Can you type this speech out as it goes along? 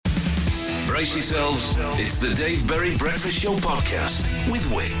Brace yourselves. It's the Dave Berry Breakfast Show podcast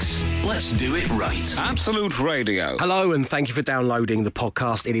with Wix. Let's do it right. Absolute Radio. Hello, and thank you for downloading the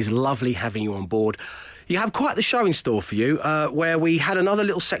podcast. It is lovely having you on board. You have quite the show in store for you, where we had another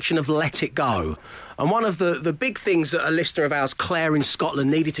little section of Let It Go. And one of the big things that a listener of ours, Claire in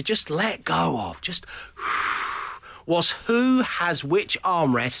Scotland, needed to just let go of, was who has which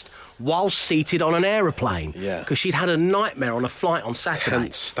armrest while seated on an aeroplane. Yeah. Because she'd had a nightmare on a flight on Saturday.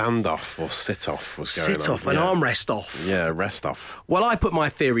 Tense standoff or sit-off was going on. Sit-off, an armrest off. Yeah, rest off. Well, I put my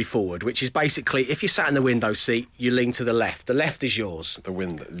theory forward, which is basically, if you sat in the window seat, you lean to the left. The left is yours. The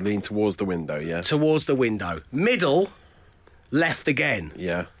window. Lean towards the window, yeah. Towards the window. Middle, left again.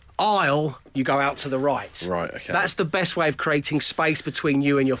 Yeah. Aisle, you go out to the right. Right, okay. That's the best way of creating space between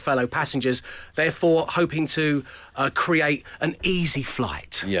you and your fellow passengers, therefore hoping to create an easy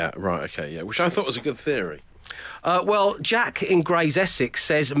flight. Yeah, right, okay, yeah. Which I thought was a good theory. Well, Jack in Grays, Essex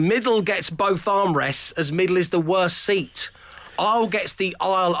says, middle gets both armrests as middle is the worst seat. Aisle gets the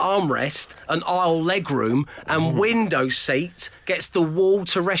aisle armrest and aisle legroom, and window seat gets the wall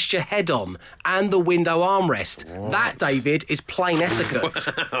to rest your head on and the window armrest. What? That, David, is plain etiquette.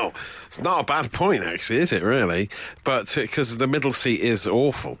 Wow. It's not a bad point, actually, is it, really? But because the middle seat is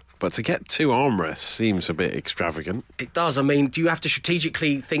awful. But to get two armrests seems a bit extravagant. It does. I mean, do you have to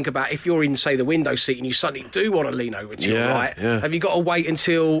strategically think about if you're in, say, the window seat and you suddenly do want to lean over to your right? Yeah. Have you got to wait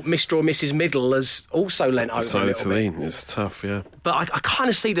until Mr. or Mrs. Middle has also leant over a Decided little to bit? lean. It's tough, yeah. But I kind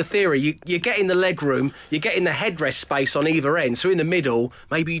of see the theory. You get in the leg room, you get in the headrest space on either end. So in the middle,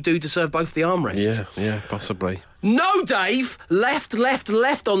 maybe you do deserve both the armrests. Yeah, possibly. No, Dave. Left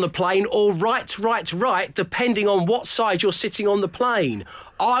on the plane, or right, depending on what side you're sitting on the plane.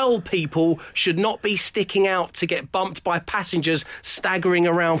 Aisle people should not be sticking out to get bumped by passengers staggering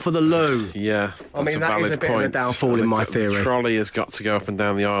around for the loo. Yeah, that's I mean, a that valid is a bit point. of a downfall in my theory. The trolley has got to go up and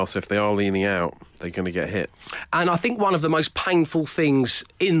down the aisle, so if they are leaning out, they're going to get hit. And I think one of the most painful things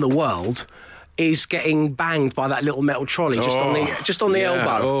in the world is getting banged by that little metal trolley just on the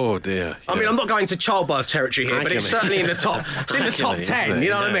elbow. Oh dear. I mean, I'm not going to childbirth territory here, but it's certainly in the top. It's in the top 10. You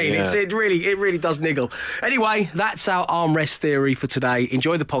know what I mean? Yeah. It really does niggle. Anyway, that's our armrest theory for today.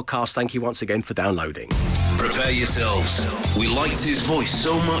 Enjoy the podcast. Thank you once again for downloading. Prepare yourselves. We liked his voice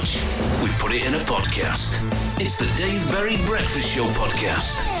so much, we put it in a podcast. It's the Dave Berry Breakfast Show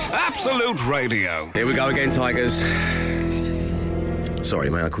podcast. Absolute Radio. Here we go again, Tigers. Sorry,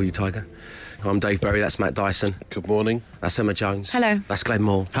 may I call you Tiger? I'm Dave Berry, that's Matt Dyson. Good morning. That's Emma Jones. Hello. That's Glenn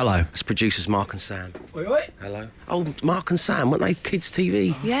Moore. Hello. That's producers Mark and Sam. Oi. Hello. Oh, Mark and Sam, weren't they kids'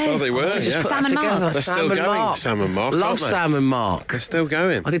 TV? Yes. Oh, they were, Just yeah. put Sam that and Mark. together. They're still going, Mark. Sam and Mark, Love aren't they? Sam and Mark. They're still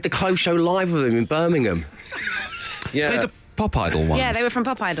going. I did the close show live with them in Birmingham. Yeah. The Pop Idol ones. Yeah, they were from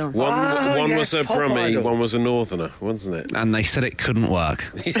Pop Idol. One yes, was a Pop Brummie, Idol. one was a Northerner, wasn't it? And they said it couldn't work.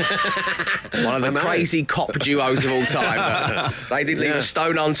 One of the crazy cop duos of all time. They didn't leave a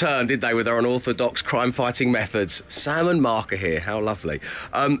stone unturned, did they, with their unorthodox crime-fighting methods? Sam and Mark are here. How lovely.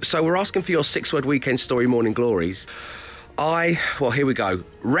 So we're asking for your 6-word weekend story morning glories. Well, here we go.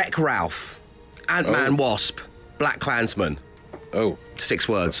 Wreck Ralph, Ant-Man Wasp, Black Klansman. Oh. 6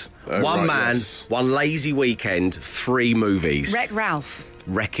 words. Oh, One right, man, yes. one lazy weekend, 3 movies. Wreck Ralph.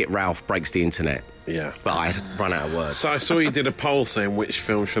 Wreck-It Ralph breaks the internet. Yeah. But I run out of words. So I saw you did a poll saying which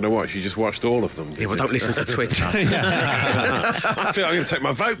film should I watch. You just watched all of them, did Yeah, well, you? don't listen to Twitter. I feel I'm going to take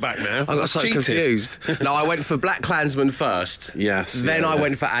my vote back now. I got so Cheated. confused. No, I went for Black Klansman first. Yes. Then I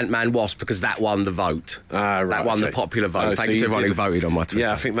went for Ant-Man Wasp because that won the vote. Ah, right. That won the okay. popular vote. Oh, Thank so you to everyone who did- voted on my Twitter.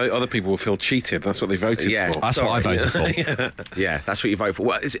 Yeah, I think other people will feel cheated. That's what they voted Yeah. for. That's what I voted for. Yeah, that's what you vote for.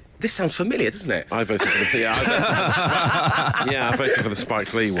 Well, this sounds familiar, doesn't it? I voted for the I voted for the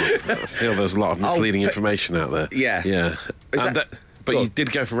Spike Lee one. I feel there's a lot of misleading information out there. Yeah. Yeah. Is And that- but Go you on.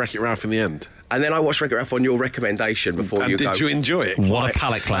 did go for Wreck-It Ralph in the end. And then I watched Wreck-It Ralph on your recommendation before And you did go. you enjoy it? What a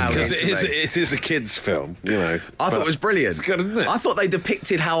palate cleanser. Because Into it is a kid's film, you know. I thought it was brilliant. It's good, isn't it? I thought they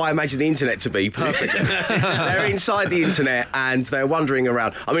depicted how I imagine the internet to be perfectly. They're inside the internet and they're wandering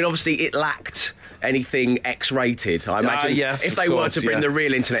around. I mean, obviously, it lacked anything X-rated. I imagine yes, if of they were course, to bring yeah. the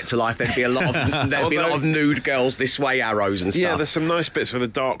real internet to life, there'd be a lot of nude girls this way arrows and stuff. Yeah, there's some nice bits with the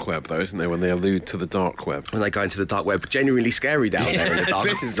dark web, though, isn't there, when they allude to the dark web? When they go into the dark web, genuinely scary down there in the dark,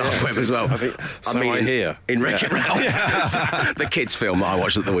 it is, dark yeah. web as well. I hear. In Wreck-It Ralph, the kids' film that I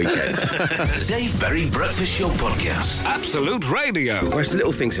watched at the weekend. The Dave Berry Breakfast Show podcast. Absolute Radio. Well, it's the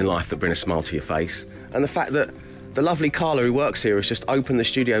little things in life that bring a smile to your face, and the fact that the lovely Carla who works here has just opened the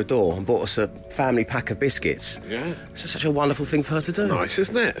studio door and bought us a family pack of biscuits. Yeah. It's such a wonderful thing for her to do. Nice,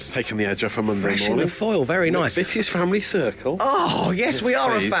 isn't it? It's taking the edge off a Monday Fresh in morning. the foil, very nice. Bitty's family circle. Oh, yes, we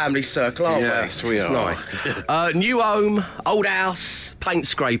are please. a family circle, aren't we? Yes, we It's are. nice. New home, old house, paint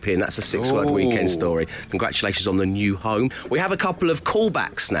scraping. That's a 6-word Ooh. weekend story. Congratulations on the new home. We have a couple of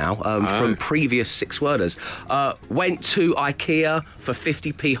callbacks now from previous 6-worders. Went to IKEA for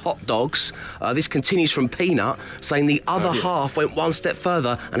 50p hot dogs. This continues from Peanut, saying the other half went one step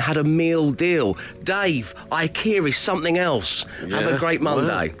further and had a meal deal. Dave, IKEA is something else. Have a great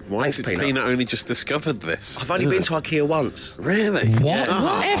Monday. Why Thanks, has Peanut. Peanut only just discovered this? I've only been to IKEA once. Really? What?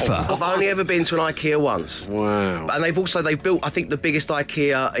 Whatever. I've only ever been to an IKEA once. Wow. And they've built, I think, the biggest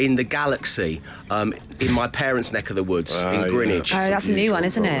IKEA in the galaxy in my parents' neck of the woods in Greenwich. Oh, that's a new one,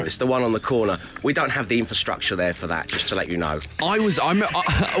 isn't it? It's the one on the corner. We don't have the infrastructure there for that, just to let you know.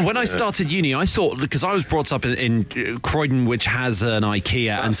 When I started uni, I thought, because I was brought up in Croydon, which has an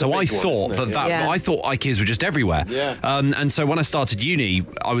IKEA, and so a I big one, thought isn't it? I thought IKEAs were just everywhere. Yeah. And so when I started uni,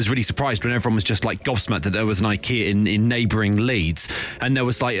 I was really surprised when everyone was just like gobsmacked that there was an IKEA in neighbouring Leeds, and there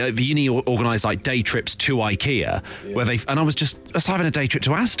was like the uni organised like day trips to IKEA and I was having a day trip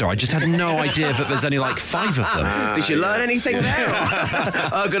to Astor. I just had no idea that there's only like 5 of them. Did you learn anything there?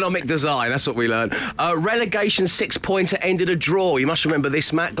 Ergonomic design, that's what we learned. Relegation 6-pointer ended a draw. You must remember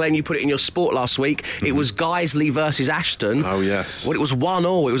this, Matt. Glenn, you put it in your sport last week. It was Guiseley versus Ashton. Oh, yes. Well, it was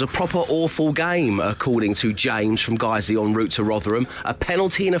 1-1. It was a proper awful game, according to James from Guiseley en route to Rotherham. A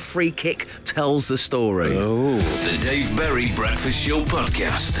penalty and a free kick tells the story. The Dave Berry Breakfast Show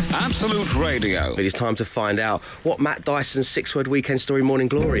Podcast. Absolute Radio. It is time to find out what Matt Dyson's 6-word weekend story Morning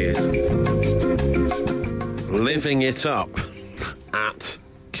Glory is. Living it up at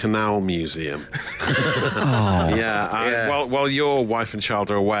Canal Museum. While your wife and child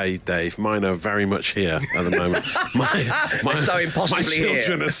are away, Dave, mine are very much here at the moment. They're so impossibly my here.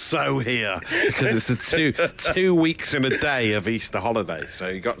 children are so here because it's the 2 weeks and a day of Easter holiday, so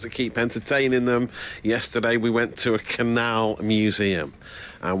you got to keep entertaining them. Yesterday we went to a Canal Museum.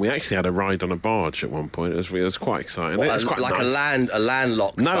 And we actually had a ride on a barge at one point. It was quite exciting. It was quite like nice. a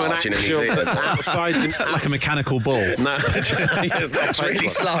landlocked No, an barge in a actual museum. outside. Like a mechanical ball. No, it's Really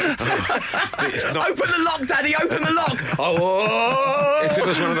slow. It's not. Open the lock, Daddy, open the lock. Oh. If it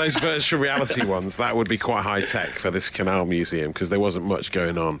was one of those virtual reality ones, that would be quite high tech for this Canal Museum because there wasn't much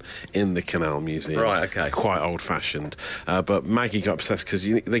going on in the Canal Museum. Right, okay. Quite old fashioned. But Maggie got obsessed because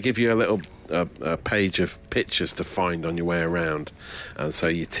they give you a little a page of pictures to find on your way around, and so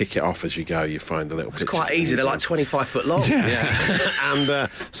you tick it off as you go. You find the little It's pictures. quite easy. They're like 25 foot long. Yeah. And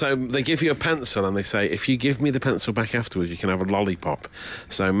so they give you a pencil and they say, if you give me the pencil back afterwards, you can have a lollipop.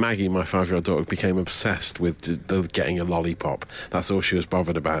 So Maggie, my 5-year-old daughter, became obsessed with getting a lollipop. That's all she was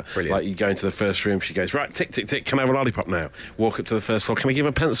bothered about. Brilliant. Like, you go into the first room, she goes, right, tick, tick, tick, can I have a lollipop now? Walk up to the first floor, can I give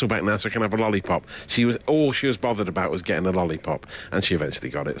a pencil back now so I can have a lollipop? All she was bothered about was getting a lollipop, and she eventually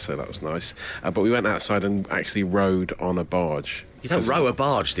got it, so that was nice. But we went outside and actually rode on a barge. You don't row a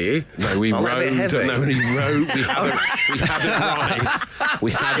barge, do you? No, we Oh, they're a bit rode. heavy. No, we rode. We had a ride.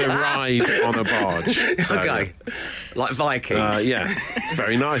 We had a ride on a barge. So, Okay. Like Vikings. yeah, it's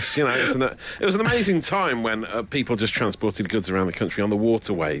very nice. You know, it was an amazing time when people just transported goods around the country on the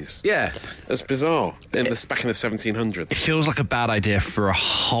waterways. Yeah. It's bizarre. Back in the 1700s. It feels like a bad idea for a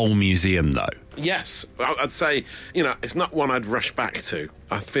whole museum, though. Yes, I'd say, it's not one I'd rush back to.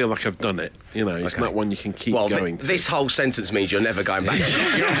 I feel like I've done it. It's not one you can keep going to. This whole sentence means you're never going back.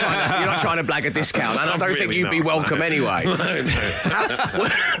 You're not trying to blag a discount, and I don't think Really you'd be not, welcome no. anyway. No.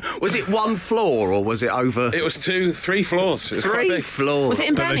 Was it one floor or was it over? It was 3 floors. It was quite 3 big. floors. Was it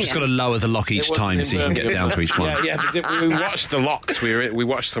in But they've just got to Birmingham? lower the lock each It wasn't time in so you can get Birmingham. down to each one. We watched the locks. We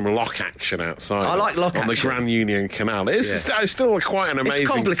watched some lock action outside. I like lock on the action. Grand Union Canal. It's still quite an amazing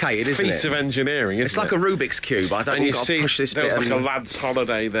complicated, isn't feat it? of engineering. It's like a Rubik's Cube. I don't And think you I've see, push this there bit. was like a lad's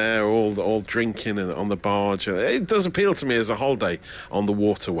holiday there, all drinking and on the barge. It does appeal to me as a holiday on the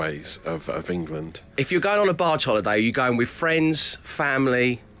waterways of England. If you're going on a barge holiday, are you going with friends,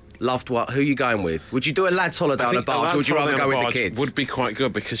 family, loved one? Who are you going with? Would you do a lad's holiday on a barge, or would you rather go with the kids? Would be quite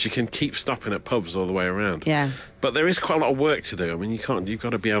good because you can keep stopping at pubs all the way around. Yeah. But there is quite a lot of work to do. I mean, you've got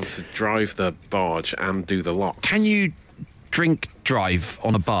to be able to drive the barge and do the locks. Can you drive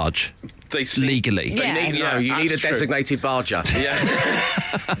on a barge legally? Yeah. You need a that's true. designated barger. Yeah.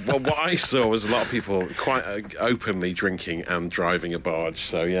 Well, what I saw was a lot of people quite openly drinking and driving a barge.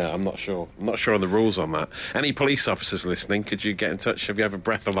 So, yeah, I'm not sure. I'm not sure on the rules on that. Any police officers listening, could you get in touch? Have you ever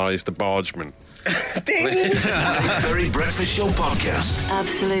breathalyzed a bargeman? Dave Berry Breakfast Show Podcast.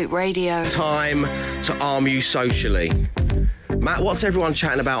 Absolute Radio. Time to arm you socially. Matt, what's everyone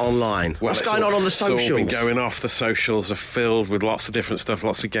chatting about online? Well, What's going on the It's all socials? been going off. The socials are filled with lots of different stuff,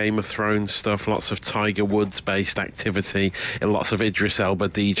 lots of Game of Thrones stuff, lots of Tiger Woods-based activity, and lots of Idris Elba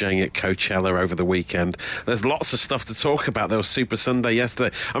DJing at Coachella over the weekend. There's lots of stuff to talk about. There was Super Sunday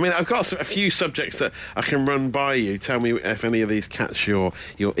yesterday. I mean, I've got a few subjects that I can run by you. Tell me if any of these catch your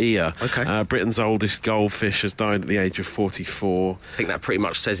ear. Okay. Britain's oldest goldfish has died at the age of 44. I think that pretty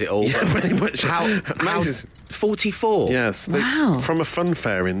much says it all. Yeah, pretty much. How 44? Yes. Wow. From a fun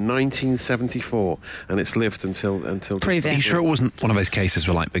fair in 1974, and it's lived until. Prove Are you sure it wasn't one of those cases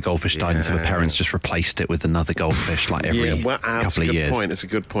where like the goldfish died and so the parents just replaced it with another goldfish like every couple of years? It's a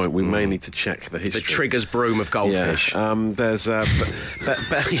good point. We may need to check the history. The Trigger's broom of goldfish. Yeah. There's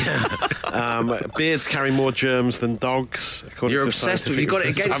beards carry more germs than dogs. You're obsessed with. You've got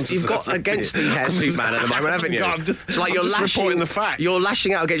against the hairsuit man at the moment, haven't you? It's like you're reporting the facts. You're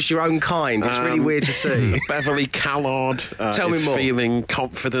lashing out against your own kind. It's really weird to see. Beverly Callard Tell me is more. feeling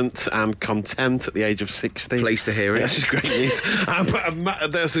confident and content at the age of 60. Pleased to hear it. This is great news.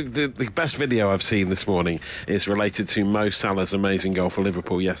 There's the best video I've seen this morning is related to Mo Salah's amazing goal for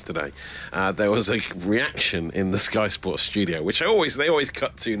Liverpool yesterday. There was a reaction in the Sky Sports studio, which they always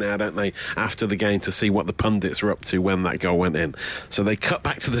cut to now, don't they, after the game to see what the pundits are up to when that goal went in. So they cut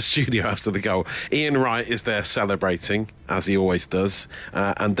back to the studio after the goal. Ian Wright is there celebrating, as he always does,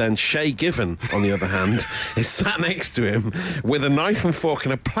 and then Shay Given, on the other hand, is sat next to him with a knife and fork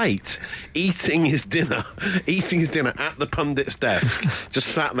and a plate, eating his dinner at the pundit's desk, just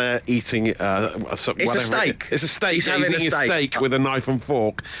sat there eating a steak. It's a steak. He's He's having eating a a steak with a knife and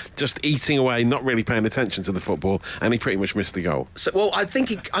fork, just eating away, not really paying attention to the football, and he pretty much missed the goal. So, well, I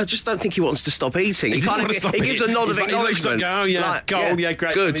just don't think he wants to stop eating. He gives a nod of acknowledgement. Goal,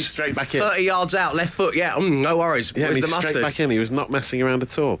 great. Good. And he's straight back in. 30 yards out, left foot, no worries. Yeah, Where's and the he's mustard? straight back in. He was not messing around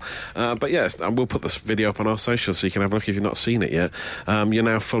at all. But yes, and we'll put this video up on our socials so you can have a look if you've not seen it yet. You're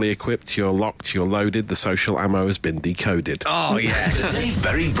now fully equipped, you're locked, you're loaded, the social ammo has been decoded. Oh, yes. The Dave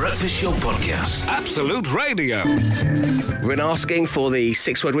Berry Breakfast Show Podcast. Absolute Radio. We've been asking for the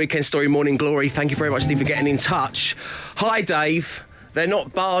 6-word weekend story, Morning Glory. Thank you very much, Steve, for getting in touch. Hi, Dave. They're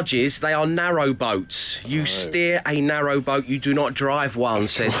not barges, they are narrow boats. You steer a narrow boat, you do not drive one,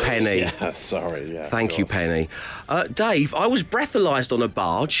 says Penny. Yeah, sorry. Yeah, Thank you, Penny. Dave, I was breathalyzed on a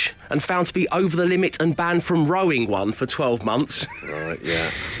barge and found to be over the limit and banned from rowing one for 12 months. Right, yeah.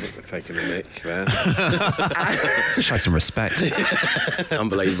 I think we're taking a nick there. Show some respect.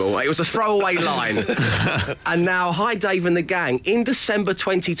 Unbelievable. It was a throwaway line. And now, hi, Dave and the gang. In December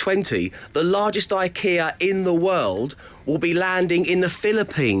 2020, the largest IKEA in the world will be landing in the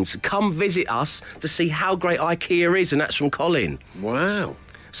Philippines. Come visit us to see how great IKEA is, and that's from Colin. Wow.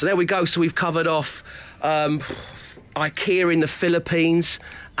 So there we go. So we've covered off IKEA in the Philippines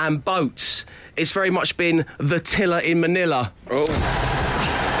and boats. It's very much been the tiller in Manila. Oh.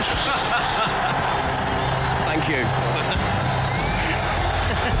 Thank you.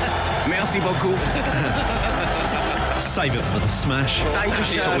 Merci beaucoup. Save it for the smash. Thank you,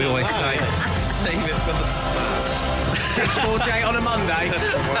 That's what we always say. Save it for the smash. 6:48 on a Monday.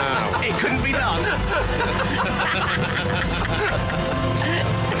 Wow. It couldn't be done.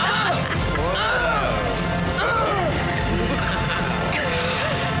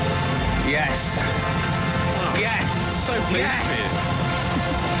 Yes. Yes. So pleased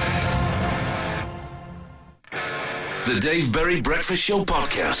The Dave Berry Breakfast Show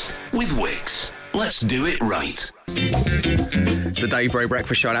Podcast with Wix. Let's do it right. It's the Dave Berry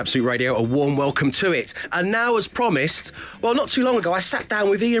Breakfast Show on Absolute Radio. A warm welcome to it. And now, as promised, well, not too long ago, I sat down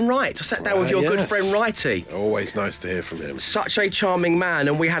with Ian Wright. I sat down with your good friend Wrighty. Always nice to hear from him. Such a charming man,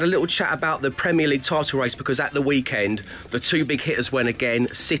 and we had a little chat about the Premier League title race because at the weekend, the two big hitters went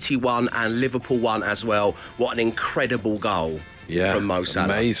again. City won and Liverpool won as well. What an incredible goal. Yeah, from Mo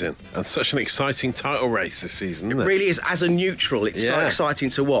Salah. Amazing. And such an exciting title race this season, isn't it? It really is. As a neutral, it's so exciting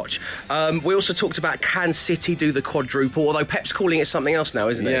to watch. We also talked about can City do the quadruple, although Pep's calling it something else now,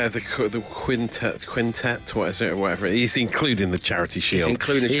 isn't he? Yeah, the quintet, what is it, or whatever. He's including the Charity Shield. He's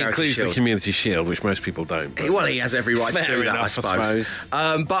including the Charity includes Shield. the Community Shield, which most people don't. Well, he has every right to do that, enough, I suppose.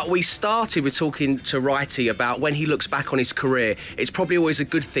 But we started with talking to Wrighty about when he looks back on his career, it's probably always a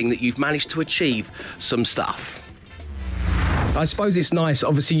good thing that you've managed to achieve some stuff. I suppose it's nice.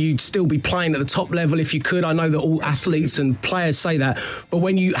 Obviously, you'd still be playing at the top level if you could. I know that all athletes and players say that. But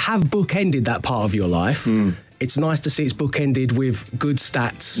when you have bookended that part of your life, it's nice to see it's bookended with good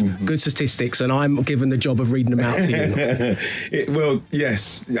stats, good statistics, and I'm given the job of reading them out to you. Well,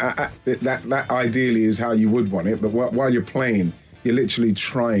 yes, that ideally is how you would want it. But while you're playing, you're literally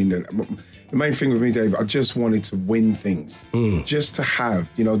trying. And the main thing with me, Dave, I just wanted to win things. Just to have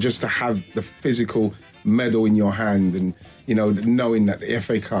the physical medal in your hand, and knowing that the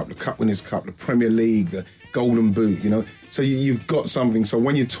FA Cup, the Cup Winners' Cup, the Premier League, the Golden Boot, so you've got something. So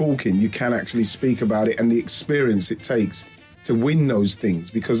when you're talking, you can actually speak about it and the experience it takes to win those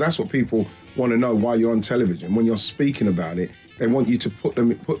things, because that's what people want to know while you're on television. When you're speaking about it, they want you to put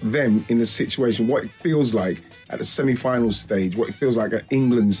them in a situation, what it feels like at the semi-final stage, what it feels like at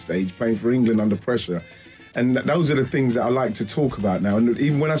England stage, playing for England under pressure. And those are the things that I like to talk about now. And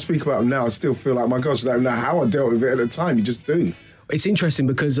even when I speak about them now, I still feel like, my gosh, I don't know how I dealt with it at the time. You just do. It's interesting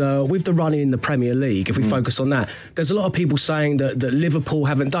because with the running in the Premier League, if we focus on that, there's a lot of people saying that Liverpool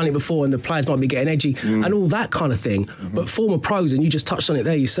haven't done it before and the players might be getting edgy and all that kind of thing. But former pros, and you just touched on it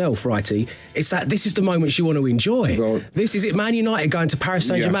there yourself, Righty, it's that this is the moments you want to enjoy. So, this is it, Man United going to Paris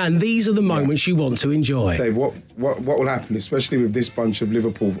Saint-Germain. These are the moments you want to enjoy. Dave, what will happen, especially with this bunch of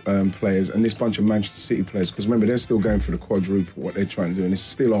Liverpool players and this bunch of Manchester City players, because remember, they're still going for the quadruple, what they're trying to do, and it's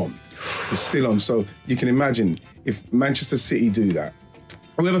still on. It's still on. So you can imagine if Manchester City do that,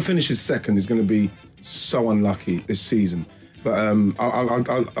 whoever finishes second is going to be so unlucky this season. But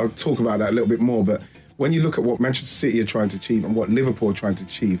I'll talk about that a little bit more. But when you look at what Manchester City are trying to achieve and what Liverpool are trying to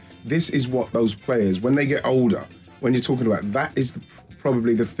achieve, this is what those players, when they get older, when you're talking about, that is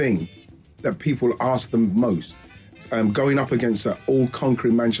probably the thing that people ask them most. Going up against that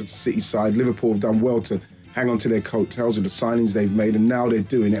all-conquering Manchester City side, Liverpool have done well to hang on to their coattails with the signings they've made, and now they're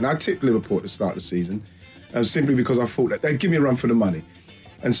doing it. And I tipped Liverpool at the start of the season, simply because I thought that they'd give me a run for the money.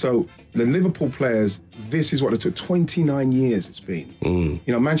 And so the Liverpool players, this is what it took. 29 years it's been.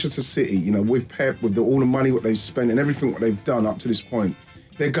 Manchester City, with Pep, with all the money what they've spent and everything what they've done up to this point,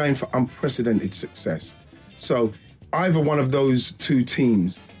 they're going for unprecedented success. So either one of those two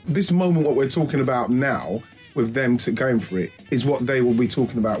teams, this moment what we're talking about now, with them going for it, is what they will be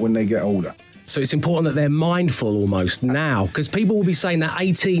talking about when they get older. So it's important that they're mindful almost now, because people will be saying that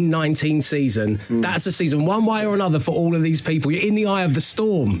 18-19 season, that's the season, one way or another for all of these people. You're in the eye of the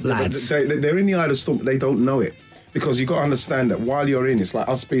storm, lads. They're in the eye of the storm, but they don't know it. Because you've got to understand that while you're in, it's like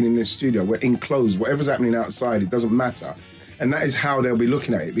us being in this studio, we're enclosed, whatever's happening outside, it doesn't matter. And that is how they'll be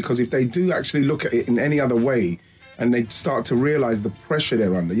looking at it. Because if they do actually look at it in any other way, and they start to realise the pressure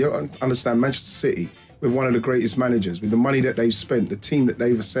they're under, you understand Manchester City, with one of the greatest managers, with the money that they've spent, the team that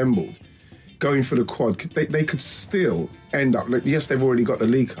they've assembled, going for the quad, they could still end up, yes, they've already got the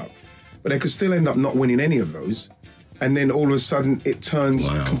League Cup, but they could still end up not winning any of those. And then all of a sudden it turns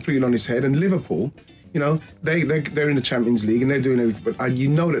completely on its head. And Liverpool, they're in the Champions League and they're doing everything, but you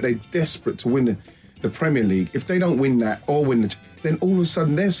know that they're desperate to win the Premier League. If they don't win that or win then all of a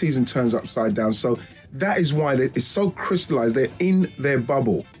sudden their season turns upside down. So that is why it's so crystallised. They're in their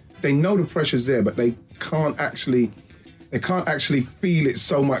bubble. They know the pressure's there, but they can't actually feel it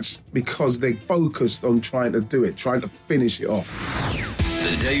so much because they're focused on trying to do it, trying to finish it off.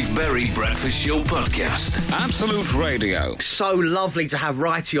 The Dave Berry Breakfast Show Podcast. Absolute Radio. So lovely to have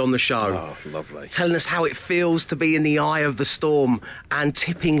Righty on the show. Oh, lovely. Telling us how it feels to be in the eye of the storm and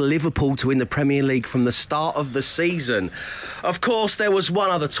tipping Liverpool to win the Premier League from the start of the season. Of course, there was one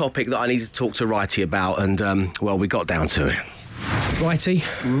other topic that I needed to talk to Righty about, and, we got down to it. Righty,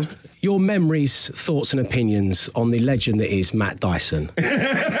 your memories, thoughts and opinions on the legend that is Matt Dyson.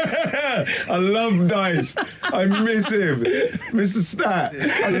 I love Dice. I miss him. Mr. Stat.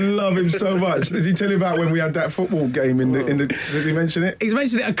 I love him so much. Did he tell you about when we had that football game in the did he mention it? He's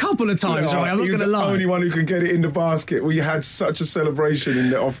mentioned it a couple of times, right? I'm not going to lie. He was the only one who could get it in the basket. We had such a celebration in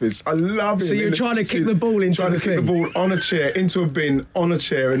the office. I love him. So you're trying to kick the ball into the thing? Trying to kick the ball on a chair, into a bin, on a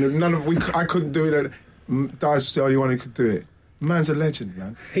chair, and I couldn't do it. Dice was the only one who could do it. Man's a legend,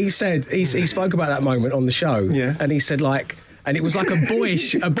 man. He said he spoke about that moment on the show, and he said and it was like a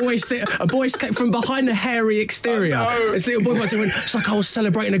boyish from behind the hairy exterior. This little boy went, it's like I was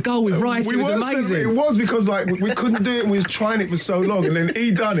celebrating a goal with Rice. It was amazing. It was because we couldn't do it. And we was trying it for so long, and then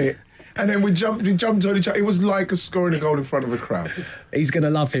he done it. And then we jumped on each other. It was like scoring a goal in front of a crowd. He's going to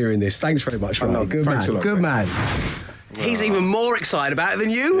love hearing this. Thanks very much, Ronnie. Good man. A lot, good man. He's even more excited about it than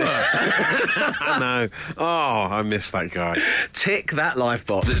you were. I know. Oh, I miss that guy. Tick that life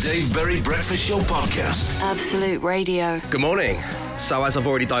box. The Dave Berry Breakfast Show Podcast. Absolute Radio. Good morning. So, as I've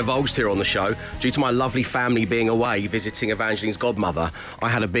already divulged here on the show, due to my lovely family being away visiting Evangeline's godmother, I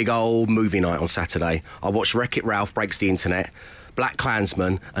had a big old movie night on Saturday. I watched Wreck-It Ralph Breaks the Internet, Black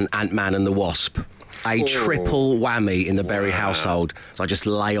Klansman and Ant-Man and the Wasp. A triple whammy in the Berry household. So I just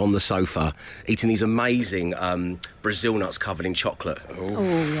lay on the sofa eating these amazing Brazil nuts covered in chocolate. Oh,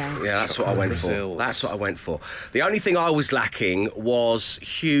 yeah. Yeah, that's what I went Brazils. for. That's what I went for. The only thing I was lacking was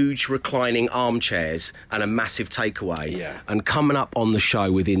huge reclining armchairs and a massive takeaway. Yeah. And coming up on the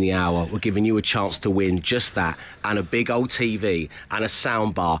show within the hour, we're giving you a chance to win just that, and a big old TV and a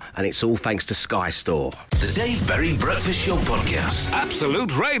soundbar, and it's all thanks to Sky Store. The Dave Berry Breakfast Show Podcast.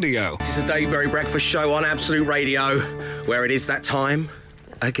 Absolute Radio. This is the Dave Berry Breakfast Show on Absolute Radio, where it is that time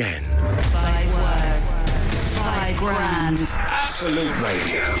again. 5 words, 5 grand. Absolute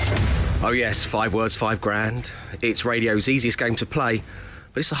Radio. Oh yes, 5 words, 5 grand. It's radio's easiest game to play,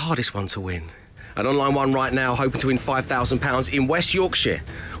 but it's the hardest one to win. And on line 1 right now, hoping to win £5,000 in West Yorkshire,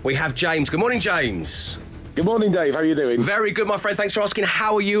 we have James. Good morning, James. Good morning, Dave. How are you doing? Very good, my friend. Thanks for asking.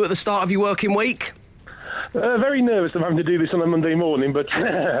 How are you at the start of your working week? Very nervous of having to do this on a Monday morning, but...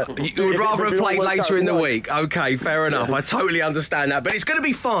 You would rather have played later in the week. OK, fair enough. I totally understand that. But it's going to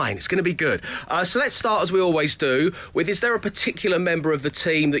be fine. It's going to be good. So let's start, as we always do, with, is there a particular member of the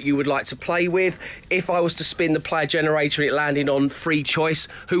team that you would like to play with? If I was to spin the player generator and it landed on free choice,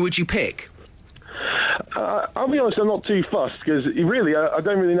 who would you pick? I'll be honest, I'm not too fussed, because really, I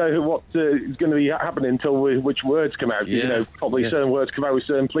don't really know what is going to be happening until which words come out. Yeah. You know, probably certain words come out with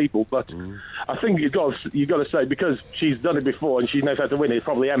certain people, but I think you've got to say, because she's done it before and she knows how to win, it's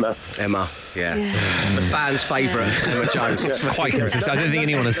probably Emma. Emma, yeah. The fans' favourite, Emma Jones. It's quite consistent. I don't think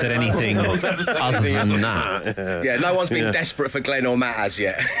anyone has said anything other than that. Yeah, no one's been desperate for Glenn or Matt as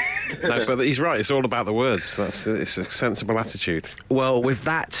yet. No, but he's right. It's all about the words. It's a sensible attitude. Well, with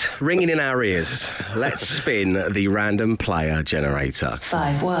that ringing in our ears, let's spin the random player generator.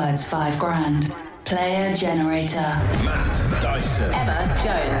 5 words, 5 grand. Player generator. Matt Dyson. Emma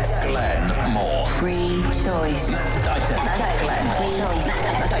Jones. Glenn Moore. Free choice. Matt Dyson. Glenn. Free choice.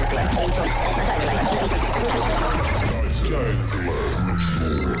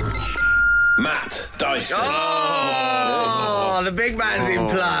 Matt Dyson. Oh, the big man's in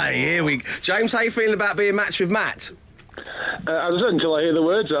play. Here we go. James, how you feeling about being matched with Matt? As I said, until I hear the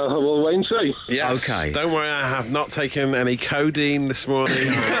words, I will wait and see. Yes. Okay. Don't worry, I have not taken any codeine this morning.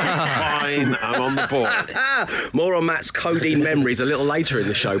 I'm fine. I'm on the board. More on Matt's codeine memories a little later in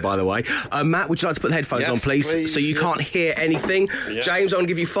the show, by the way. Matt, would you like to put the headphones Yes, on, please? So you can't hear anything. Yeah. James, I'm going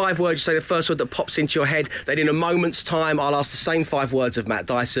to give you 5 words. You say the first word that pops into your head. Then in a moment's time, I'll ask the same 5 words of Matt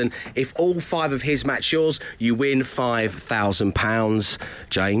Dyson. If all 5 of his match yours, you win £5,000.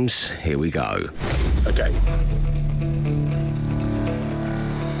 James, here we go. Okay.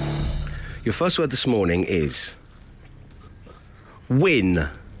 Your first word this morning is win.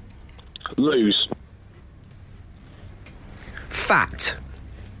 Lose. Fat.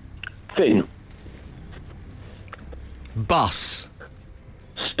 Thin. Bus.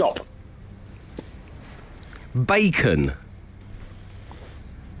 Stop. Bacon.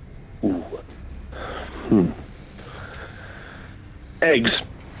 Eggs.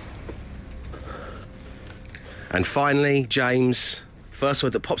 And finally, James, first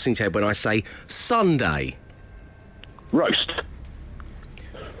word that pops into your head when I say Sunday. Roast.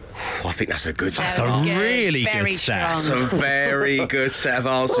 Oh, I think that's a good That's set. a Good. really Very good set. strong. That's a very good set of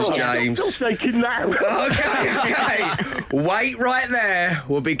answers, James. I'm shaking now. Okay. Wait right there.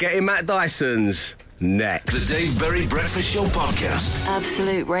 We'll be getting Matt Dyson's next. The Dave Berry Breakfast Show Podcast.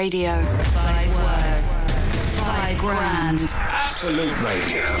 Absolute Radio. 5 words, 5 grand. Absolute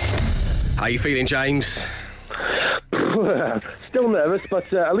Radio. How you feeling, James? Still nervous,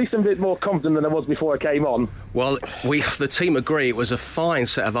 but at least I'm a bit more confident than I was before I came on. Well, the team agree it was a fine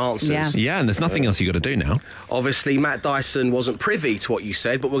set of answers. Yeah. Yeah, and there's nothing else you got to do now. Obviously, Matt Dyson wasn't privy to what you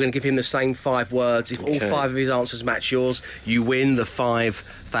said, but we're going to give him the same 5 words. If all 5 of his answers match yours, you win the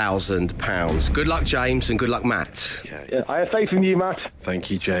 £5,000. Good luck, James, and good luck, Matt. Yeah, I have faith in you, Matt.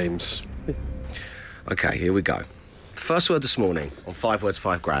 Thank you, James. Okay, here we go. First word this morning on 5 words,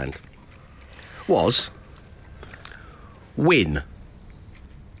 5 grand was win.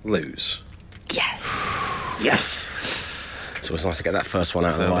 Lose. Yes. So it's nice to get that first one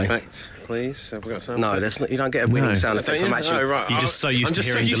out of the Sound way. effect, please. Have we got sound No, effect? that's not, you don't get a winning No. sound effect from actually. Oh, right. You're just so used I'm to just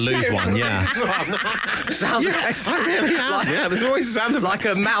so hearing the used to lose hearing one, that. yeah. Sound effect. I really am. Yeah, there's always a sound effect.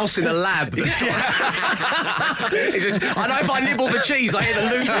 Like a mouse in a lab. It's just, I know if I nibble the cheese, I hear the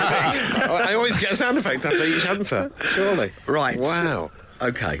losing thing. I always get a sound effect after each answer. Surely. Right. Wow.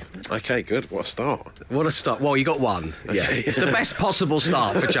 Okay. Okay, good. What a start. What a start. Well, you got one. Yeah. It's the best possible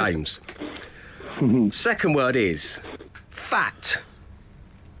start for James. Second word is fat.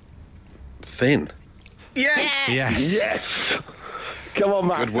 Thin. Yes. Yes. Yes. Come on,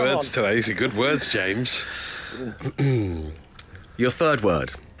 Matt. Good come words on. today. These are good words, James. Your third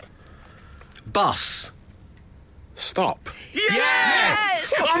word. Bus. Stop.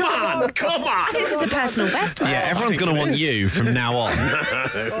 Yes! Come on! This is a personal best. Yeah, everyone's going to want you from now on.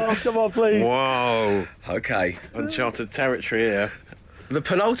 Oh, come on, please. Whoa. Okay. Uncharted territory here. The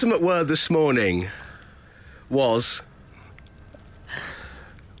penultimate word this morning was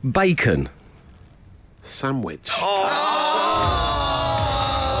bacon. Sandwich.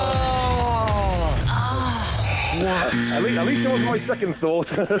 At least it was my second thought.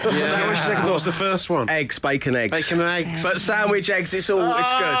 Yeah. What was the first one? Eggs, bacon, eggs. Bacon and eggs. But sandwich, eggs, it's Oh,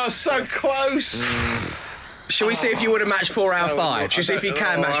 good. so close. Shall we see if you would have matched 4 out of 5? Shall we see if you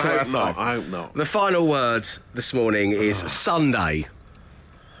can match 4 out of 5? I hope not. The final word this morning is Sunday.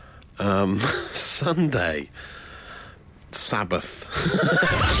 Sunday. Sabbath.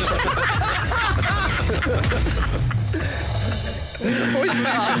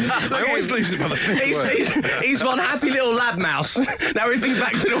 I always lose it by the fifth word. He's one happy little lab mouse. Now everything's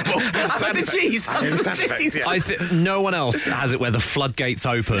back to normal. Have the cheese. No one else has it where the floodgates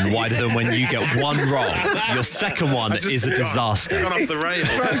open wider than when you get one wrong. Your second one is a disaster. Gone off the rails.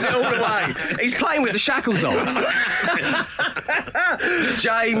 Throws it all away. He's playing with the shackles on.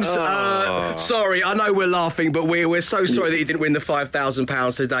 James, sorry, I know we're laughing, but we're so sorry that you didn't win the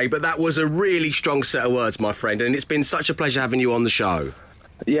 £5,000 today. But that was a really strong set of words, my friend, and it's been such a pleasure having you on the show.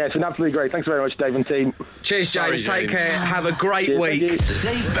 Yeah, it's been absolutely great. Thanks very much, Dave and team. Cheers, James. Sorry, Take James. care. Have a great Cheers, week. thank you. The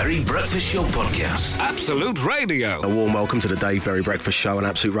Dave Berry Breakfast Show Podcast. Absolute Radio. A warm welcome to the Dave Berry Breakfast Show on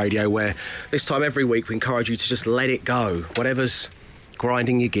Absolute Radio, where this time every week we encourage you to just let it go. Whatever's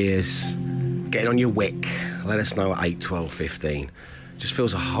grinding your gears, getting on your wick, let us know at 8, 12, 15. Just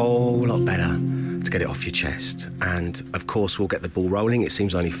feels a whole lot better to get it off your chest. And, of course, we'll get the ball rolling. It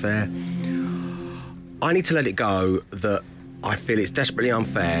seems only fair. I need to let it go that I feel it's desperately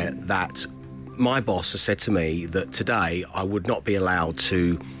unfair that my boss has said to me that today I would not be allowed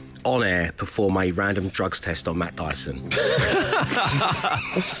to, on air, perform a random drugs test on Matt Dyson.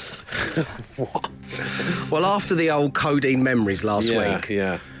 What? Well, after the old codeine memories last week,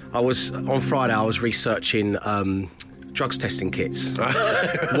 Yeah. on Friday I was researching drugs testing kits,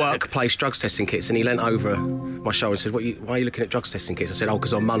 workplace drugs testing kits, and he leant over my shoulder and said, why are you looking at drugs testing kits? I said,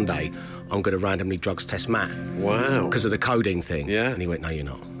 because on Monday I'm going to randomly drugs test Matt. Wow. Because of the codeine thing. Yeah. And he went, no, you're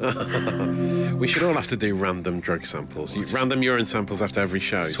not. We should all have to do random drug samples. Random urine samples after every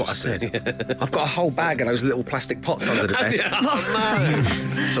show. That's what I said. I've got a whole bag of those little plastic pots under the desk.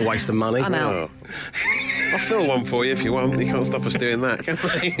 It's a waste of money. I'm out. Oh. I'll fill one for you if you want. You can't stop us doing that, can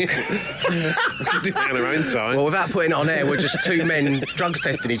we? We can do that in our own time. Well, without putting it on air, we're just two men drugs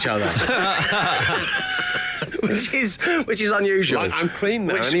testing each other. which is unusual. I'm clean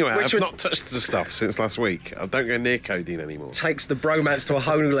now anyway. I've would- not touched the stuff since last week. I don't go near codeine anymore. Takes the bromance to a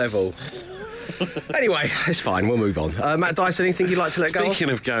whole new level. Anyway, it's fine. We'll move on. Matt Dyson, anything you'd like to let go of? Speaking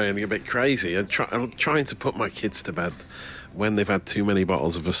of going a bit crazy, I'm trying to put my kids to bed when they've had too many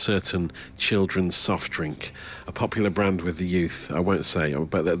bottles of a certain children's soft drink, a popular brand with the youth. I won't say,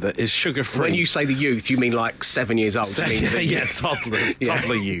 but that is sugar-free. When you say the youth, you mean like 7 years old? You mean the youth. toddlers, Yeah.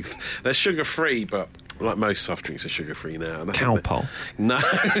 toddler youth. They're sugar-free, but like most soft drinks are sugar-free now. And I think Cowpole. No,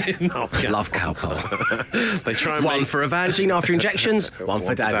 not Love Cowpole. They try and One make... for Evangeline after injections, one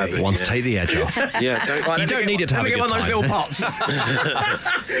for Daddy. One to take the edge off. Yeah, don't... Right, You let don't me need it to have a let me good get one of those time. little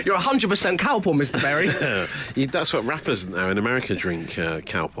pots. You're 100% Cowpole, Mr. Berry. That's what rappers now in America drink,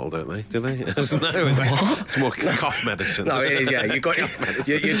 Cowpole, don't they? Do they? No, it's more cough medicine. No, it is, yeah.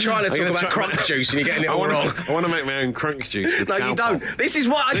 You're trying to talk about crunk juice and you're getting it all wrong. I want to make my own crunk juice with No, Cowpole. you don't. This is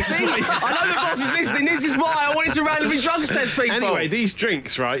what I see. I know the boss is listening. This is why I wanted to randomly drugs test people. Anyway, these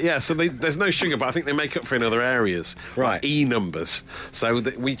drinks, right? Yeah, so there's no sugar, but I think they make up for in other areas. Right. Like E numbers. So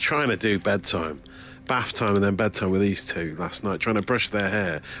we trying to do bedtime. Bath time and then bedtime with these two last night, trying to brush their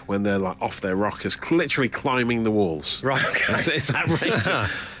hair when they're like off their rockers, literally climbing the walls. Right, okay. It's outrageous.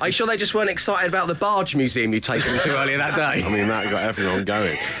 Are you sure they just weren't excited about the barge museum you taken them to earlier that day? I mean, that got everyone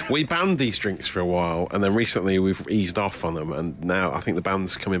going. We banned these drinks for a while, and then recently we've eased off on them, and now I think the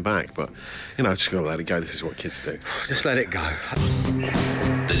band's coming back. But, just got to let it go. This is what kids do. Just let it go.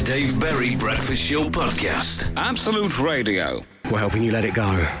 The Dave Berry Breakfast Show Podcast. Absolute Radio. We're helping you let it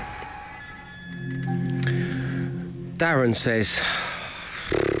go. Darren says,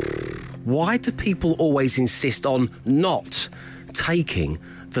 why do people always insist on not taking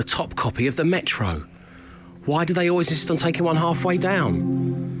the top copy of the Metro? Why do they always insist on taking one halfway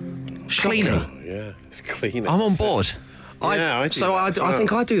down? Cleaner. Yeah, it's clean. I'm on board. I do that as well. I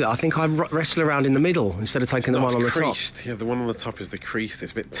think I do that. I think I wrestle around in the middle instead of taking the one on the creased. top. Yeah, the one on the top is the creased.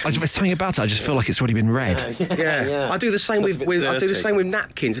 It's a bit... There's something about it. I just feel like it's already been read. Yeah. I do the same That's a with bit I do the dirty. same with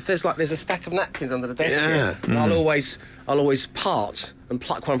napkins. If there's a stack of napkins under the desk, Yeah. here, I'll always part and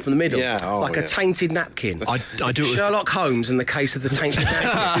pluck one from the middle. Yeah, like a tainted napkin. I do it with, Sherlock Holmes in the case of the tainted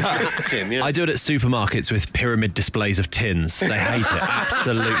napkin. Yeah. I do it at supermarkets with pyramid displays of tins. They hate it.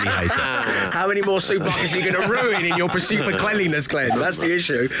 Absolutely hate it. How many more supermarkets are you going to ruin in your pursuit for cleanliness, Glenn? That's the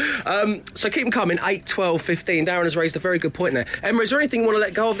issue. So keep them coming. 8, 12, 15. Darren has raised a very good point there. Emma, is there anything you want to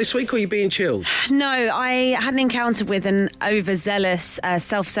let go of this week, or are you being chilled? No, I had an encounter with an overzealous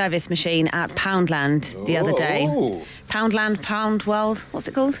self-service machine at Poundland the other day. Poundland, Pound World, what's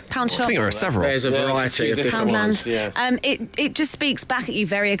it called? Pound Shop? I think there are several. There's a variety of different Poundland. ones. Yeah. It just speaks back at you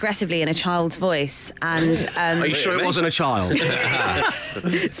very aggressively in a child's voice. And Are you sure it wasn't a child?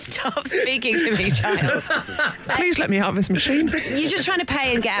 stop speaking to me, child. Please let me out of this machine. You're just trying to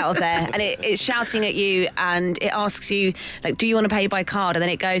pay and get out of there, and it's shouting at you, and it asks you, like, do you want to pay by card? And then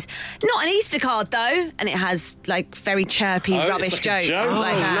it goes, not an Easter card, though. And it has, like, very chirpy, rubbish it's like a jokes joke?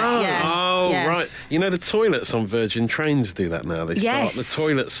 like that. no. Yeah. Oh, Yeah. right. You know, the toilets on Virgin Trains do that now. Yes. The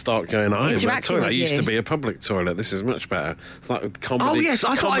toilets start going, I am that Interacting toilet. with It used you. to be a public toilet. This is much better. It's like comedy. Oh, yes,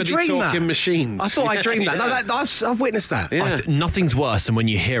 I thought I comedy dreamed talking that. machines. I thought I dreamed that. No, I've witnessed that. Yeah. Nothing's worse than when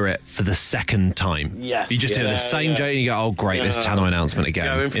you hear it for the second time. Yes. You just hear the same Yeah. joke and you go, oh, great, this Tannoy announcement again.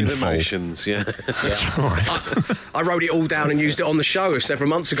 Going through in the full. motions, yeah. That's right. I wrote it all down and used it on the show several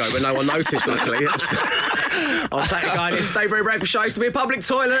months ago, but no one noticed, luckily. I was saying to guy, it's Daveberry Breakfast Show used to be a public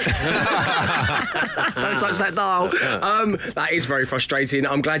toilet. Don't touch that dial. That is very frustrating.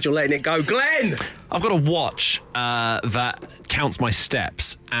 I'm glad you're letting it go. Glenn! I've got a watch that counts my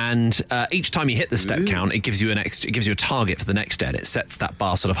steps, and each time you hit the step count, it gives you a target for the next day, and it sets that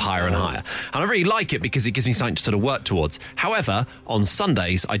bar sort of higher and higher. And I really like it because it gives me something to sort of work towards. However, on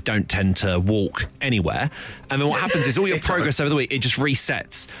Sundays, I don't tend to walk anywhere, and then what happens is all your progress over the week, it just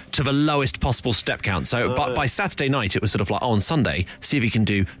resets to the lowest possible step count. So by Saturday night, it was sort of like, oh, on Sunday, see if you can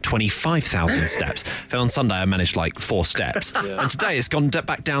do 25,000 steps. Then on Sunday, I managed like 4 steps. And today, it's gone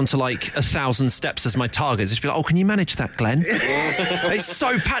back down to like 1,000 steps as my target. It's just be like, oh, can you manage that, Glenn? It's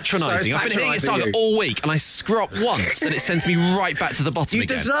so patronising. I've been hitting its target all week, and I screw up once, and it sends me right back to the bottom You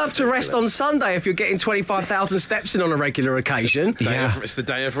again. deserve to rest on Sunday if you're getting 25,000 steps in on a regular occasion. It's the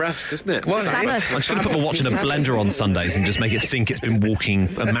day of rest, isn't it? Well, Sabbath. I'm just going to put the watch in a blender on Sundays and just make it think it's been walking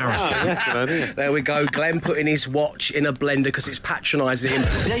a marathon. Yeah, good idea. There we go. Glenn putting his watch in a blender because it's patronising him.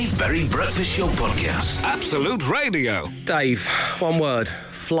 The Dave Berry Breakfast Show Podcast. Absolute Radio. Dave, one word.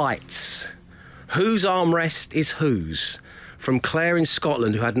 Flights. Whose armrest is whose? From Claire in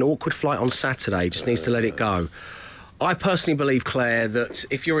Scotland, who had an awkward flight on Saturday, just needs to let it go. I personally believe, Claire, that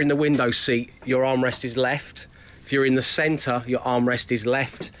if you're in the window seat, your armrest is left. If you're in the centre, your armrest is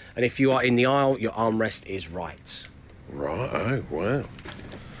left. And if you are in the aisle, your armrest is right. Right, oh, wow.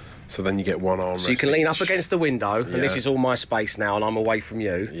 So then you get one arm So you can lean up against the window, and this Yeah. is all my space now, and I'm away from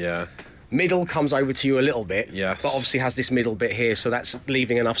you. Yeah. Middle comes over to you a little bit, Yes. but obviously has this middle bit here, so that's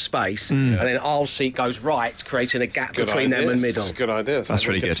leaving enough space. And then aisle seat goes right, creating a gap between them and middle. It's a good idea. That's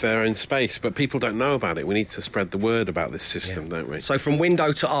really Gets good. their own space, but people don't know about it. We need to spread the word about this system, don't we? So from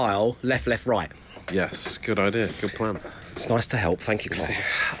window to aisle, left, left, right. Yes, good idea. Good plan. It's nice to help. Thank you, Claire.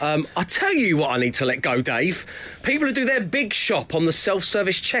 I tell you what I need to let go, Dave. People who do their big shop on the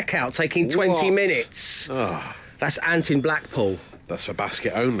self-service checkout taking 20 What? minutes. Oh, That's Ant in Blackpool. that's for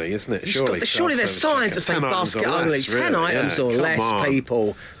basket only, isn't it? Surely there's signs that say Ten items basket or less, only. 10 really. items Yeah, or come less, on.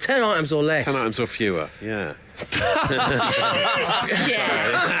 people. 10 items or less. 10 items or fewer, yeah.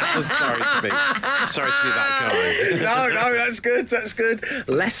 Yeah. Sorry to be that guy. No, that's good.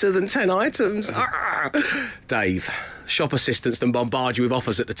 Lesser than 10 items. Dave, shop assistants then bombard you with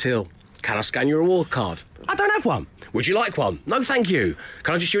offers at the till. Can I scan your reward card? I don't have one. Would you like one? No, thank you.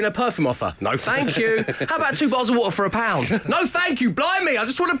 Can I just do in a perfume offer? No, thank you. How about 2 bottles of water for £1? No, thank you. Blimey, I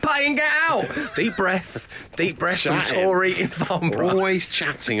just want to pay and get out. Deep breath from Chatting. Tory in Farnborough. Always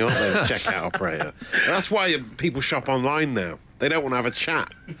chatting, aren't they, the checkout operator? That's why people shop online now. They don't want to have a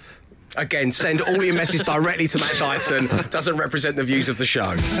chat. Again, send all your message directly to Matt Dyson. Doesn't represent the views of the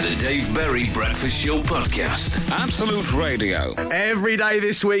show. The Dave Berry Breakfast Show Podcast. Absolute Radio. Every day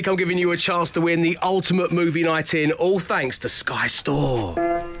this week, I'm giving you a chance to win the ultimate movie night in, all thanks to Sky Store,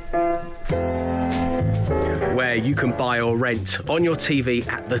 where you can buy or rent on your TV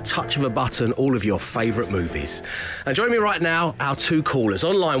at the touch of a button all of your favourite movies. And joining me right now, our 2 callers.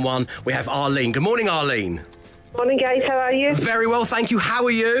 On line 1, we have Arlene. Good morning, Arlene. Morning, guys. How are you? Very well, thank you. How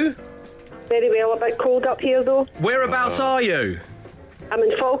are you? Very well. A bit cold up here, though. Whereabouts are you? I'm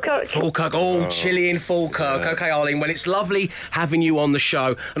in Falkirk. Falkirk, chilly in Falkirk. OK, Arlene, well, it's lovely having you on the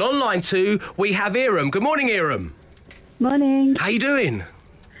show. And on line 2, we have Iram. Good morning, Iram. Morning. How you doing?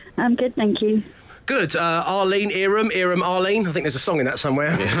 I'm good, thank you. Good. Arlene, Iram, Arlene. I think there's a song in that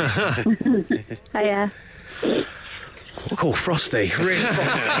somewhere. Hiya. Oh, frosty. Really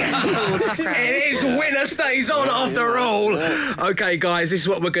frosty. It is winner stays on after all. OK, guys, this is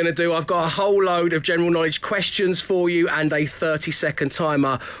what we're going to do. I've got a whole load of general knowledge questions for you and a 30-second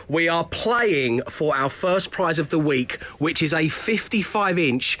timer. We are playing for our first prize of the week, which is a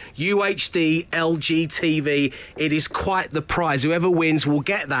 55-inch UHD LG TV. It is quite the prize. Whoever wins will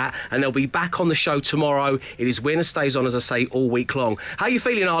get that, and they'll be back on the show tomorrow. It is winner stays on, as I say, all week long. How are you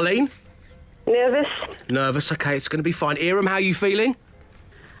feeling, Arlene? Nervous, OK, it's going to be fine. Iram, how are you feeling?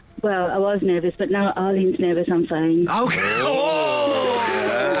 Well, I was nervous, but now Arlene's nervous, I'm fine. OK.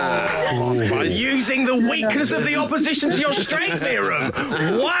 Using the weakness of the opposition to your strength, Iram.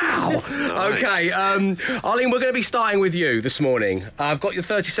 Wow. OK, Arlene, we're going to be starting with you this morning. I've got your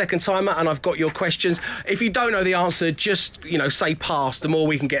 30-second timer and I've got your questions. If you don't know the answer, just, say pass. The more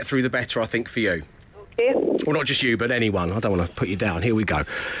we can get through, the better, I think, for you. Well, not just you, but anyone. I don't want to put you down. Here we go.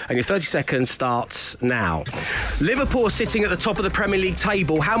 And your 30 seconds starts now. Liverpool are sitting at the top of the Premier League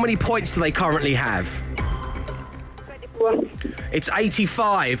table. How many points do they currently have? 24. It's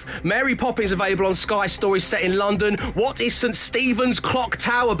 85. Mary Poppins available on Sky Stories set in London. What is St Stephen's Clock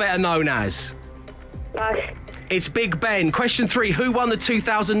Tower better known as? Pass. It's Big Ben. Question 3. Who won the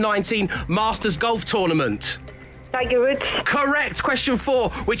 2019 Masters Golf Tournament? Tiger Woods. Correct. Question 4.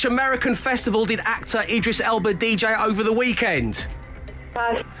 Which American festival did actor Idris Elba DJ over the weekend?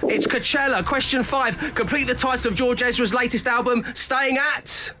 Pass. It's Coachella. Question 5. Complete the title of George Ezra's latest album, Staying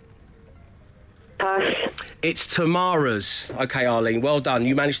At? Pass. It's Tamara's. OK, Arlene, well done.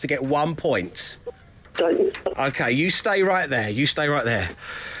 You managed to get 1 point. Done. OK, you stay right there.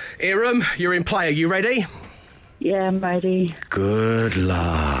 Iram, you're in play. Are you ready? Yeah, I'm ready. Good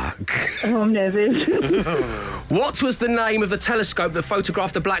luck. Oh, I'm nervous. What was the name of the telescope that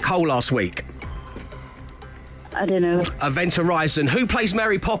photographed the black hole last week? I don't know. Event Horizon. Who plays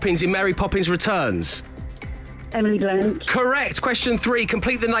Mary Poppins in Mary Poppins Returns? Emily Blunt. Correct. Question 3.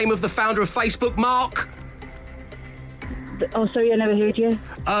 Complete the name of the founder of Facebook, Mark. Oh, sorry, I never heard you.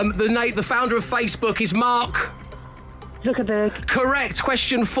 The founder of Facebook is Mark Zuckerberg. Correct.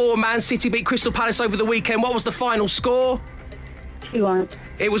 Question 4. Man City beat Crystal Palace over the weekend. What was the final score? 2-1.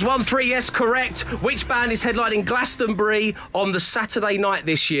 It was 1-3, yes, correct. Which band is headlining Glastonbury on the Saturday night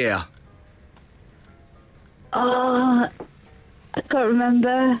this year? Oh, I can't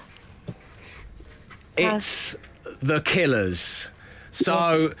remember. It's The Killers.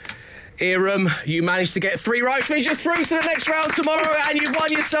 So, Iram, you managed to get 3 right, which means you're through to the next round tomorrow, and you've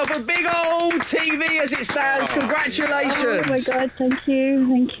won yourself a big old TV as it stands. Congratulations. Oh, my God, thank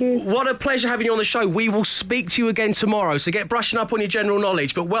you. What a pleasure having you on the show. We will speak to you again tomorrow, so get brushing up on your general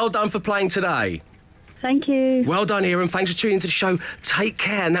knowledge, but well done for playing today. Thank you. Well done, Iram. Thanks for tuning into the show. Take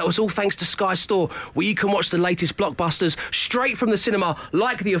care. And that was all thanks to Sky Store, where you can watch the latest blockbusters straight from the cinema,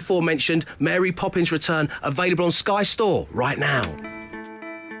 like the aforementioned Mary Poppins Return, available on Sky Store right now.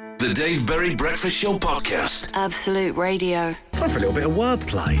 The Dave Berry Breakfast Show Podcast. Absolute Radio. Time for a little bit of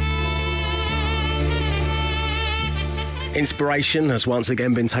wordplay. Inspiration has once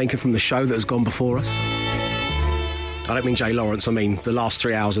again been taken from the show that has gone before us. I don't mean Jay Lawrence, I mean the last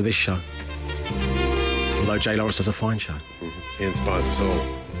 3 hours of this show. Although Jay Lawrence does a fine show. He inspires us all.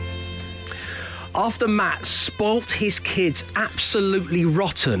 After Matt spoilt his kids absolutely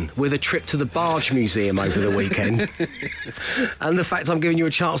rotten with a trip to the Barge Museum over the weekend, and the fact I'm giving you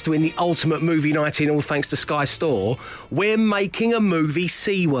a chance to win the ultimate movie night in, all thanks to Sky Store, we're making a movie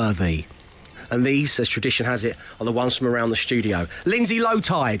seaworthy. And these, as tradition has it, are the ones from around the studio. Lindsay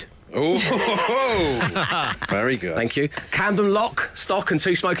Lowtide. Oh, very good. Thank you. Camden Lock, Stock and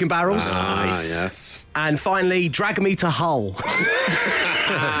 2 Smoking Barrels. Nice. Yes. And finally, Drag Me to Hull.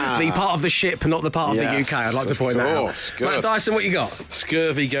 The part of the ship, not the part of the UK. I'd like to point that out. Good. Matt Dyson, what you got?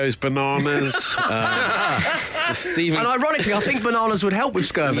 Scurvy goes bananas. And ironically, I think bananas would help with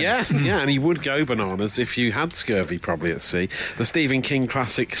scurvy. Yes, yeah, and he would go bananas if you had scurvy, probably at sea. The Stephen King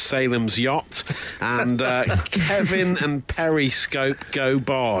classic Salem's Yacht, and Kevin and Periscope go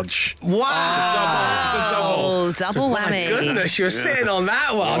barge. Wow! It's a double. Double whammy. My goodness, you're sitting on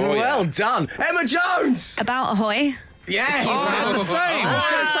that one. Well done. Emma Jones! About ahoy. Yeah, Oh, the same. I was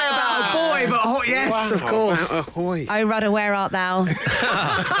going to say about a boy, but yes, of course. Ahoy. Oh, rudder, where art thou?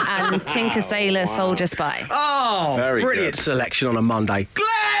 And Tinker Sailor, Soldier Spy. Oh, Very brilliant good. selection on a Monday.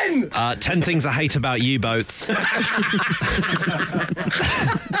 Glenn! 10 things I hate about U-boats.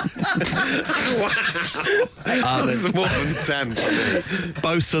 That's more than 10 for me.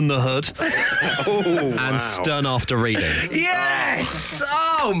 Bosun the Hood. And Stern After Reading. Yes!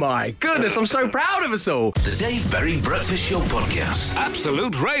 Oh, my goodness, I'm so proud of us all. The Dave Berry Breakfast Show Podcast.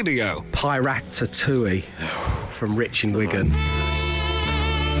 Absolute Radio. Piratatouille from Rich in Wigan.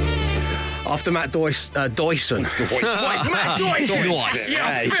 After Matt Dyson. Wait, Matt Dyson!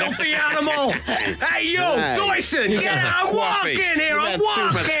 You filthy animal! Hey, you, Dyson! Get out! I'm walking here! I'm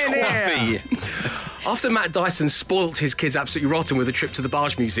walking here! After Matt Dyson spoilt his kids absolutely rotten with a trip to the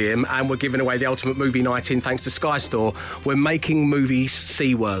Barge Museum and we're giving away the ultimate movie night in thanks to Sky Store, we're making movies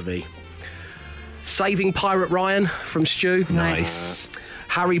seaworthy. Saving Pirate Ryan from Stu. Nice.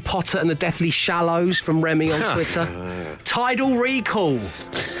 Harry Potter and the Deathly Shallows from Remy on Twitter. Tidal Recall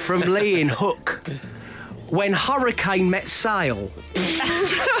from Lee in Hook. When Hurricane Met Sail.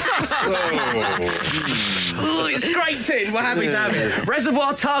 It's scraped in. We're happy to have it.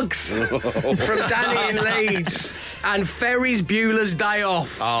 Reservoir Tugs from Danny in Leeds. And Ferry's Bueller's Day Off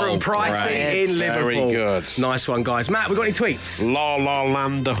from Pricing in Liverpool. Very good. Nice one, guys. Matt, we got any tweets? La La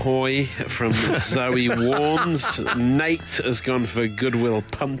Land Ahoy from Zoe Warnes. Nate has gone for Goodwill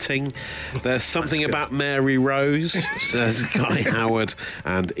Punting. There's something about Mary Rose, says Guy Howard.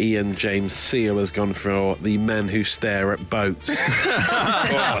 And Ian James Seal has gone for The Men Who Stare at Boats.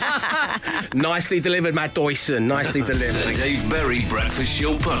 Nicely delivered, Matt Dyson. Nicely delivered. The Dave Berry Breakfast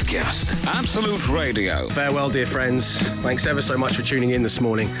Show Podcast. Absolute Radio. Farewell, dear friends. Thanks ever so much for tuning in this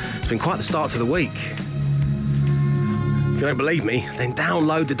morning. It's been quite the start to the week. If you don't believe me, then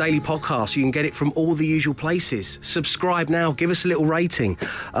download the daily podcast. You can get it from all the usual places. Subscribe now. Give us a little rating.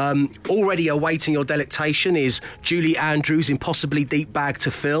 Already awaiting your delectation is Julie Andrews' Impossibly Deep Bag to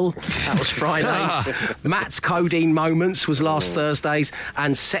Fill. That was Fridays. Matt's Codeine Moments was last Thursdays.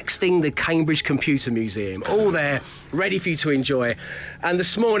 And Sexting the Cambridge Computer Museum. All there, ready for you to enjoy. And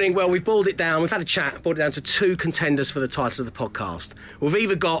this morning, well, we've boiled it down. We've had a chat, boiled it down to two contenders for the title of the podcast. We've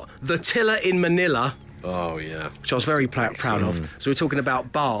either got The Tiller in Manila. Oh, yeah. Which I was very proud of. So we're talking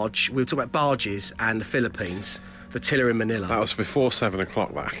about barges and the Philippines. The Tiller in Manila. That was before 7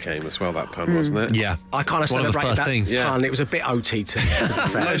 o'clock that came as well, that pun, wasn't it? Yeah. I kind of One of the celebrated first that things. pun. It was a bit OTT. to be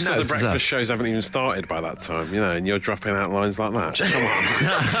fair. Most of the breakfast shows haven't even started by that time, and you're dropping out lines like that. Come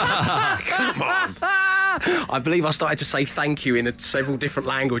on. Come on. I believe I started to say thank you in several different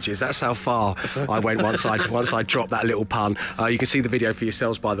languages. That's how far I went once I dropped that little pun. You can see the video for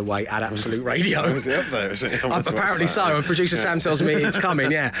yourselves, by the way, at Absolute Radio. Was it up there? Apparently so. And producer Sam tells me it's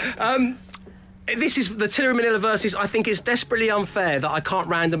coming, yeah. This is the Tiller in Manila versus I think it's desperately unfair that I can't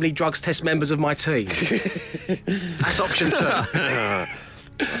randomly drugs test members of my team. That's option 2. I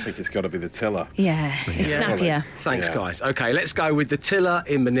think it's got to be the Tiller. Yeah, it's snappier. Thanks, guys. Okay, let's go with the Tiller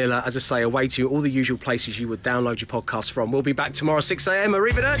in Manila. As I say, awaiting all the usual places you would download your podcast from. We'll be back tomorrow 6 a.m.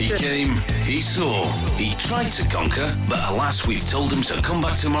 Arrivederci. He came, he saw, he tried to conquer, but alas, we've told him to come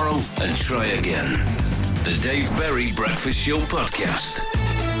back tomorrow and try again. The Dave Berry Breakfast Show Podcast.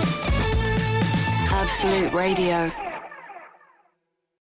 Absolute Radio.